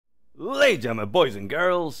Ladies and gentlemen, boys and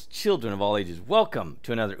girls, children of all ages, welcome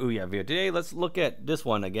to another Ouya video. Today, let's look at this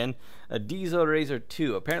one again, a Diesel Racer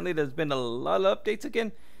 2. Apparently, there's been a lot of updates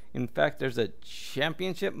again. In fact, there's a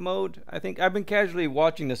championship mode. I think I've been casually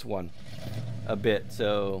watching this one a bit,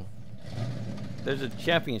 so there's a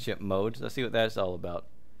championship mode. Let's see what that's all about.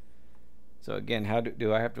 So again, how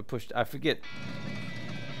do I have to push? I forget.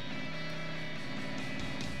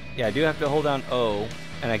 Yeah, I do have to hold down O.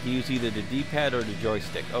 And I can use either the D-pad or the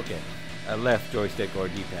joystick. Okay, a left joystick or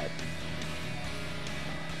D-pad.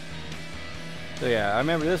 So yeah, I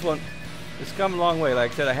remember this one. It's come a long way.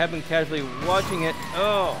 Like I said, I have been casually watching it.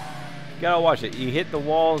 Oh, gotta watch it. You hit the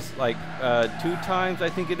walls like 2 times, I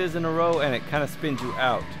think it is, in a row, and it kind of spins you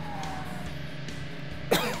out.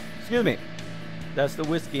 Excuse me. That's the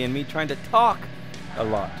whiskey and me trying to talk a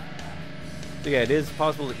lot. So yeah, it is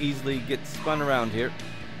possible to easily get spun around here.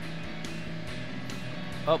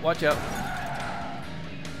 Oh, watch out.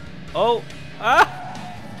 Oh. Ah.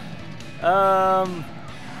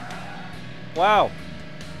 Wow.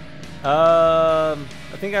 I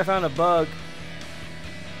think I found a bug.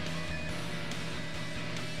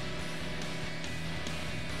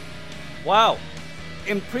 Wow.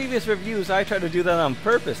 In previous reviews, I tried to do that on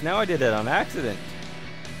purpose. Now I did it on accident.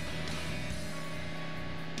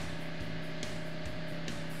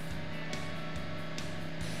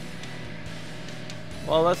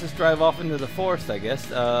 Well, let's just drive off into the forest, I guess.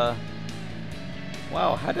 Wow,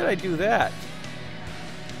 how did I do that?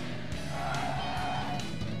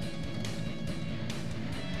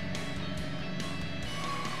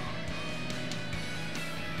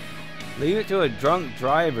 Leave it to a drunk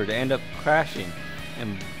driver to end up crashing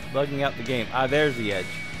and bugging out the game. Ah, there's the edge.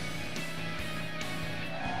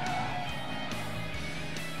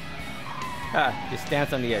 Ha, just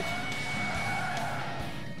dance on the edge.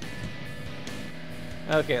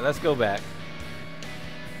 Okay, let's go back.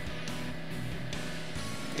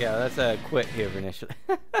 Yeah, let's quit here initially.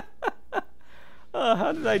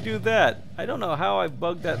 How did I do that? I don't know how I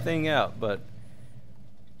bugged that thing out, but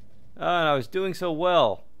and I was doing so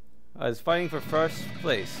well. I was fighting for first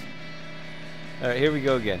place. Alright, here we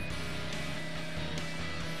go again.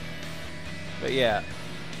 But yeah.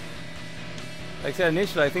 Like I said,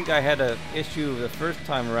 initially I think I had an issue the first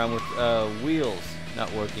time around with wheels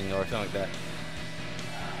not working or something like that.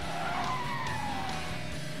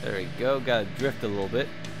 There we go, gotta drift a little bit.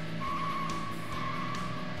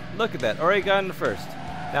 Look at that, already got in the first.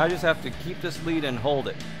 Now I just have to keep this lead and hold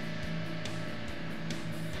it.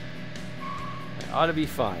 It ought to be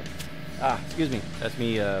fine. Ah, excuse me, that's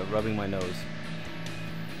me rubbing my nose.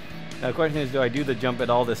 Now the question is, do I do the jump at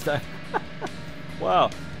all this time? Wow,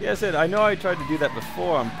 yeah, I said, I know I tried to do that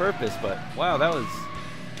before on purpose, but wow, that was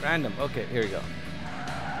random. Okay, here we go.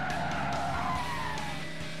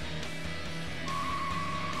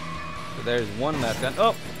 So there's one lap done.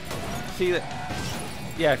 Oh, see that?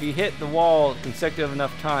 Yeah, if you hit the wall consecutive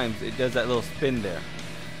enough times, it does that little spin there,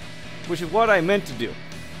 which is what I meant to do.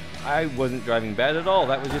 I wasn't driving bad at all.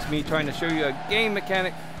 That was just me trying to show you a game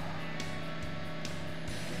mechanic.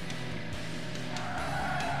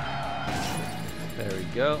 There we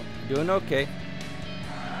go. Doing okay.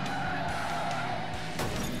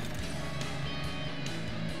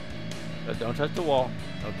 But don't touch the wall.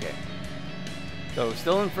 Okay. So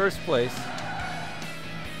still in first place,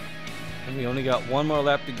 and we only got one more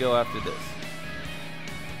lap to go after this.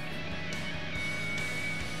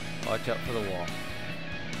 Watch out for the wall.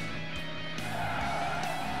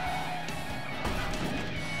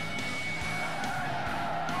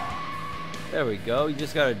 There we go, you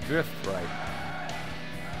just gotta drift right.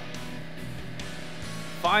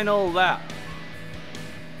 Final lap.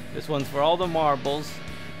 This one's for all the marbles,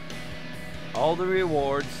 all the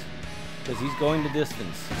rewards. Because he's going the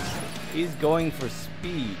distance. He's going for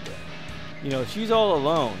speed. You know, she's all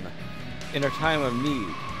alone in her time of need.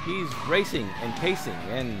 He's racing and pacing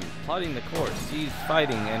and plotting the course. He's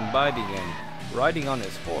fighting and biting and riding on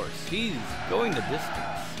his horse. He's going the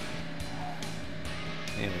distance.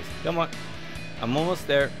 Anyways, come on. I'm almost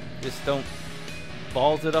there. Just don't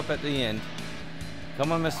balls it up at the end.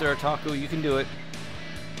 Come on, Mr. Otaku, you can do it.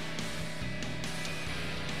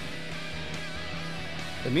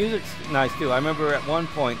 The music's nice too. I remember at one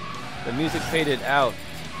point the music faded out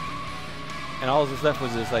and all that's left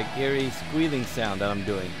was this like eerie squealing sound that I'm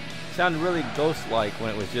doing. It sounded really ghost-like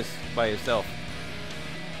when it was just by itself.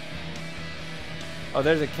 Oh,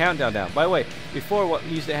 there's a countdown down. By the way, before what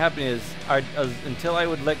used to happen is until I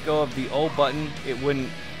would let go of the O button, it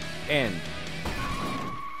wouldn't end.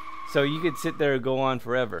 So you could sit there and go on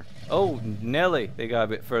forever. Oh, Nelly, they got a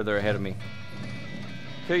bit further ahead of me.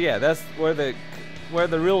 So yeah, that's where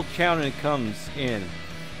the real challenge comes in.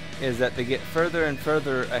 is that they get further and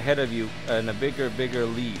further ahead of you and a bigger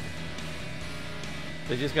lead.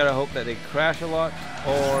 So you just gotta hope that they crash a lot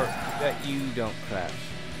or that you don't crash.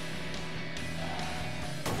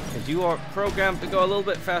 Because you are programmed to go a little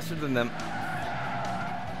bit faster than them.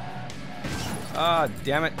 Ah,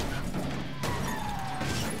 damn it.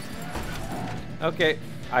 Okay,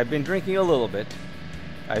 I've been drinking a little bit.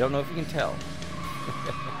 I don't know if you can tell.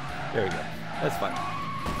 There we go. That's fine.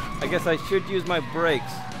 I guess I should use my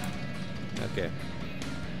brakes. Okay.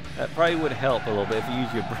 That probably would help a little bit if you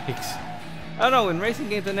use your brakes. I don't know, in racing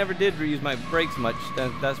games I never did reuse my brakes much.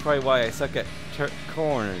 That's probably why I suck at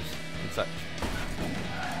corners and such.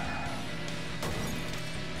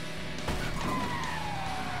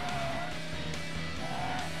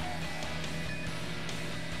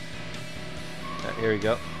 Here we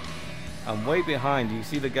go. I'm way behind. You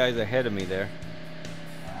see the guys ahead of me there.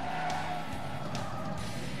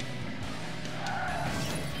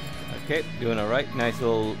 Okay, doing alright. Nice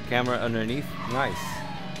little camera underneath. Nice.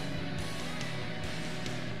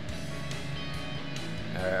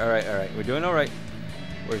 Alright. We're doing alright.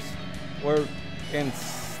 We're in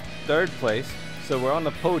third place, so we're on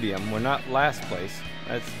the podium. We're not last place.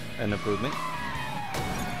 That's an improvement.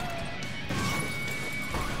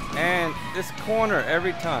 And this corner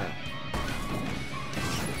every time.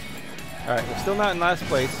 Alright, we're still not in last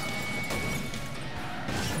place.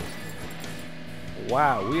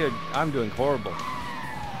 Wow, I'm doing horrible.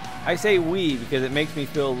 I say we because it makes me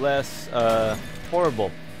feel less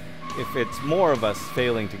horrible if it's more of us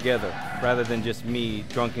failing together rather than just me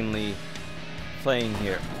drunkenly playing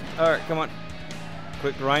here. Alright, come on.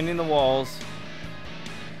 Quit grinding the walls.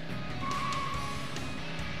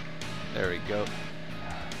 There we go.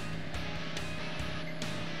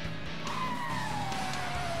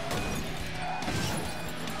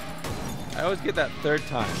 I always get that third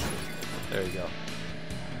time. There you go.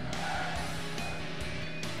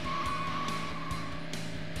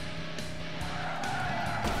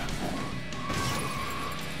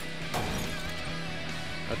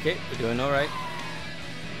 Okay, we're doing alright.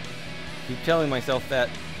 Keep telling myself that,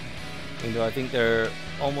 even though I think they're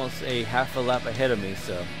almost a half a lap ahead of me,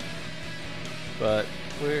 so. But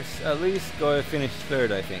we're at least going to finish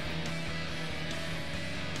third, I think.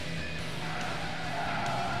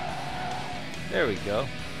 There we go.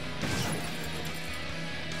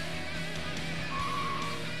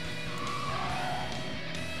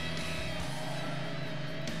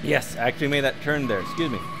 Yes, I actually made that turn there. Excuse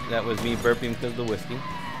me. That was me burping because of the whiskey.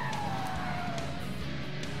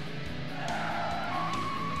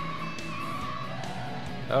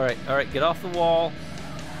 Alright, get off the wall.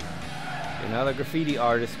 You're not a graffiti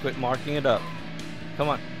artist. Quit marking it up. Come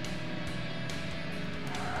on.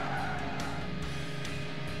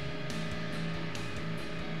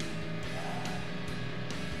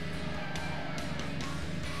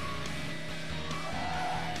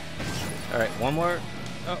 Alright, one more.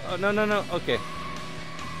 Oh, no. Okay.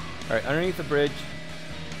 Alright, underneath the bridge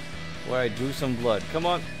where I drew some blood. Come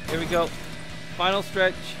on. Here we go. Final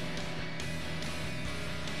stretch.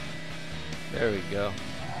 There we go.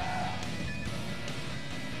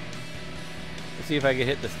 Let's see if I can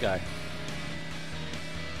hit this guy.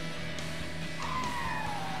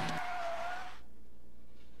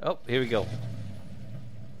 Oh, here we go.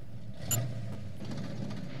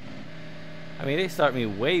 I mean, they start me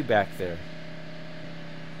way back there.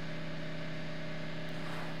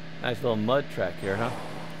 Nice little mud track here, huh?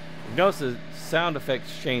 You notice the sound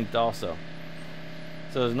effects changed also.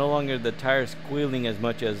 So there's no longer the tire squealing as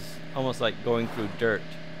much as almost like going through dirt.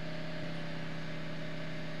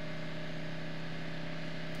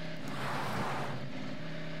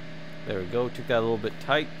 There we go. Took that a little bit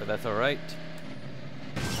tight, but that's alright.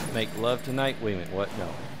 Make love tonight. Wait a minute, what?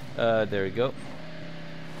 No. There we go.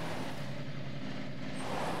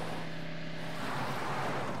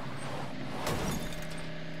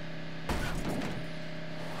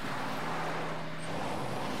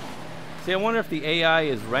 See, I wonder if the AI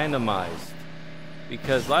is randomized,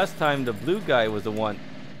 because last time the blue guy was the one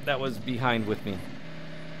that was behind with me.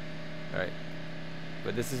 Alright,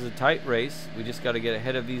 but this is a tight race. We just got to get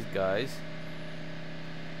ahead of these guys.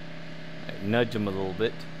 Right, nudge them a little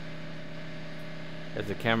bit as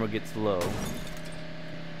the camera gets low.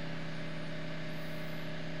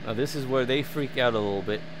 Now this is where they freak out a little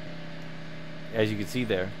bit, as you can see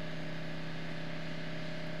there.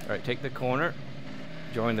 Alright, take the corner.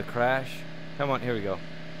 Join the crash. Come on, here we go.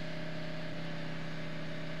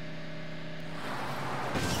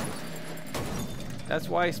 That's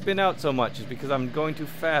why I spin out so much, is because I'm going too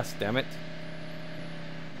fast, damn it.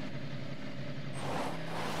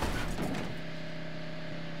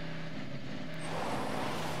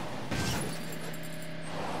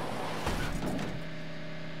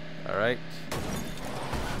 Alright.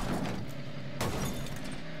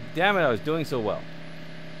 Damn it, I was doing so well.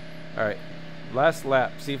 Alright. Last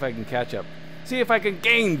lap. See if I can catch up. See if I can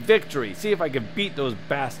gain victory. See if I can beat those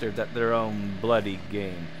bastards at their own bloody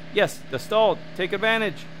game. Yes, the stall. Take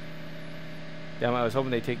advantage. Damn it, I was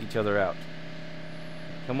hoping they'd take each other out.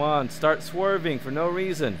 Come on, start swerving for no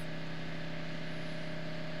reason.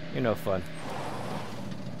 You're no fun.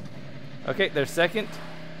 Okay, they're second.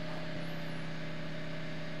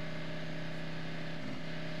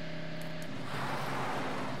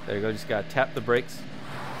 There you go, just gotta tap the brakes.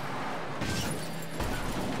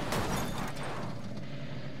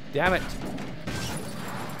 Damn it.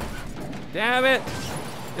 Damn it!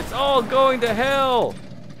 It's all going to hell!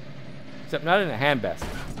 Except not in a handbasket.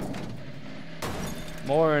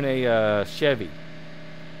 More in a Chevy.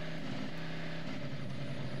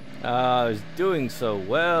 I was doing so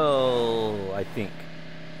well, I think.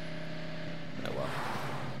 Oh well.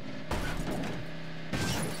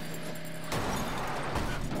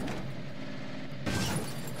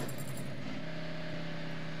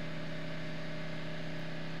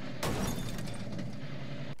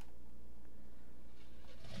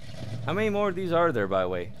 How many more of these are there, by the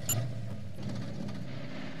way?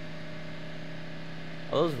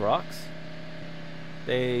 Are those rocks?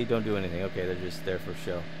 They don't do anything. Okay, they're just there for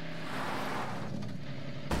show.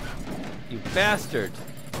 You bastard!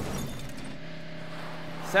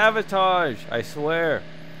 Sabotage! I swear.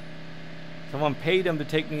 Someone paid him to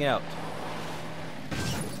take me out.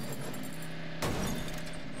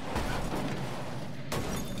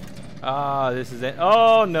 Ah, this is it.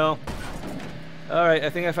 Oh no! Alright, I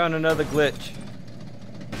think I found another glitch.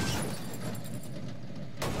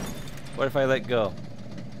 What if I let go?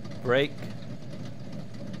 Brake.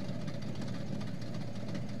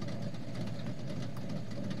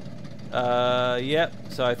 Yep.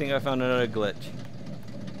 So I think I found another glitch.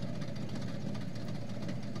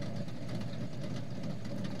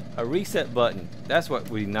 A reset button. That's what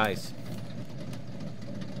would be nice.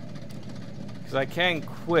 Because I can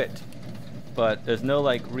quit, but there's no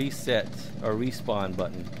like reset or respawn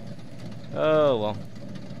button. Oh well.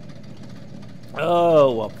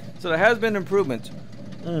 Oh well. So there has been improvements.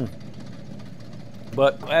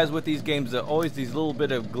 But as with these games, there are always these little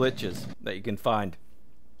bit of glitches that you can find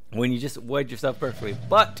when you just wedge yourself perfectly.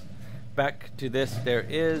 But back to this, there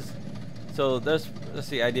is. So let's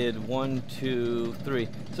see. I did 1, 2, 3.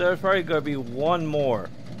 So there's probably going to be one more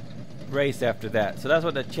race after that. So that's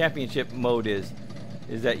what the championship mode is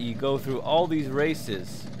that you go through all these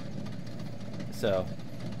races. So,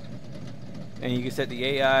 and you can set the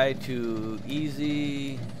AI to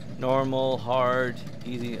easy, normal, hard,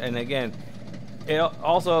 easy, and again, it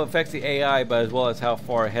also affects the AI, but as well as how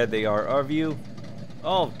far ahead they are of you.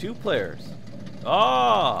 Oh, 2 players.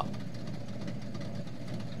 Ah!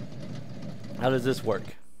 How does this work?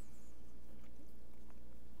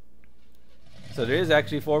 So there is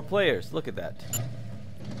actually 4 players. Look at that.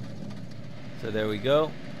 So there we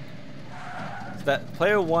go. So that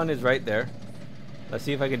player 1 is right there. Let's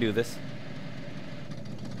see if I can do this.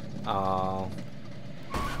 Come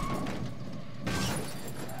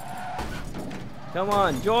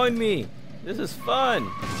on, join me. This is fun.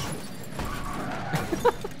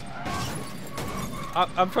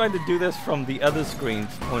 I'm trying to do this from the other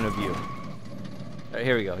screen's point of view. Alright,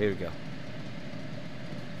 here we go, here we go.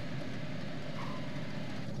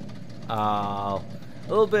 A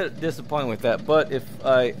little bit disappointed with that, but if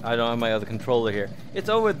I don't have my other controller here. It's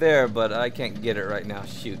over there, but I can't get it right now.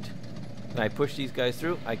 Shoot. Can I push these guys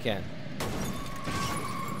through? I can.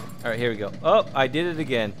 Alright, here we go. Oh, I did it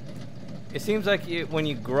again. It seems like when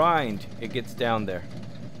you grind, it gets down there.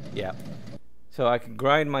 Yeah. So I can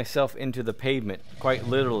grind myself into the pavement. Quite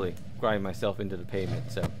literally grind myself into the pavement.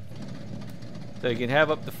 So you can have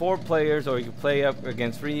up to 4 players, or you can play up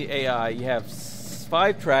against 3 AI. You have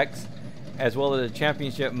 5 tracks, as well as a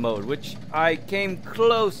championship mode, which I came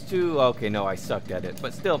close to. Okay, no, I sucked at it,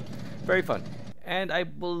 but still, very fun. And I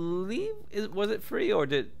believe, was it free or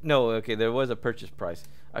did, no, okay, there was a purchase price.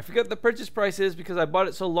 I forget the purchase price is because I bought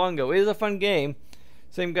it so long ago. It is a fun game.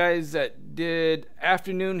 Same guys that did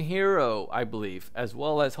Afternoon Hero, I believe, as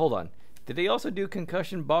well as, hold on, did they also do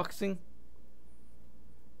Concussion Boxing?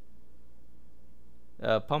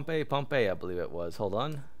 Pompeii, I believe it was. Hold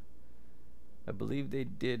on. I believe they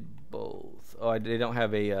did both. Oh, they don't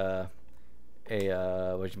have a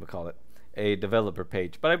whatchamacallit, a developer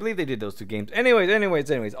page, but I believe they did those 2 games.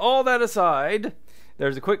 Anyways, all that aside,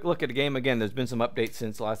 there's a quick look at the game. Again, there's been some updates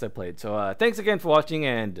since last I played. So thanks again for watching,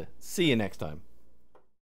 and see you next time.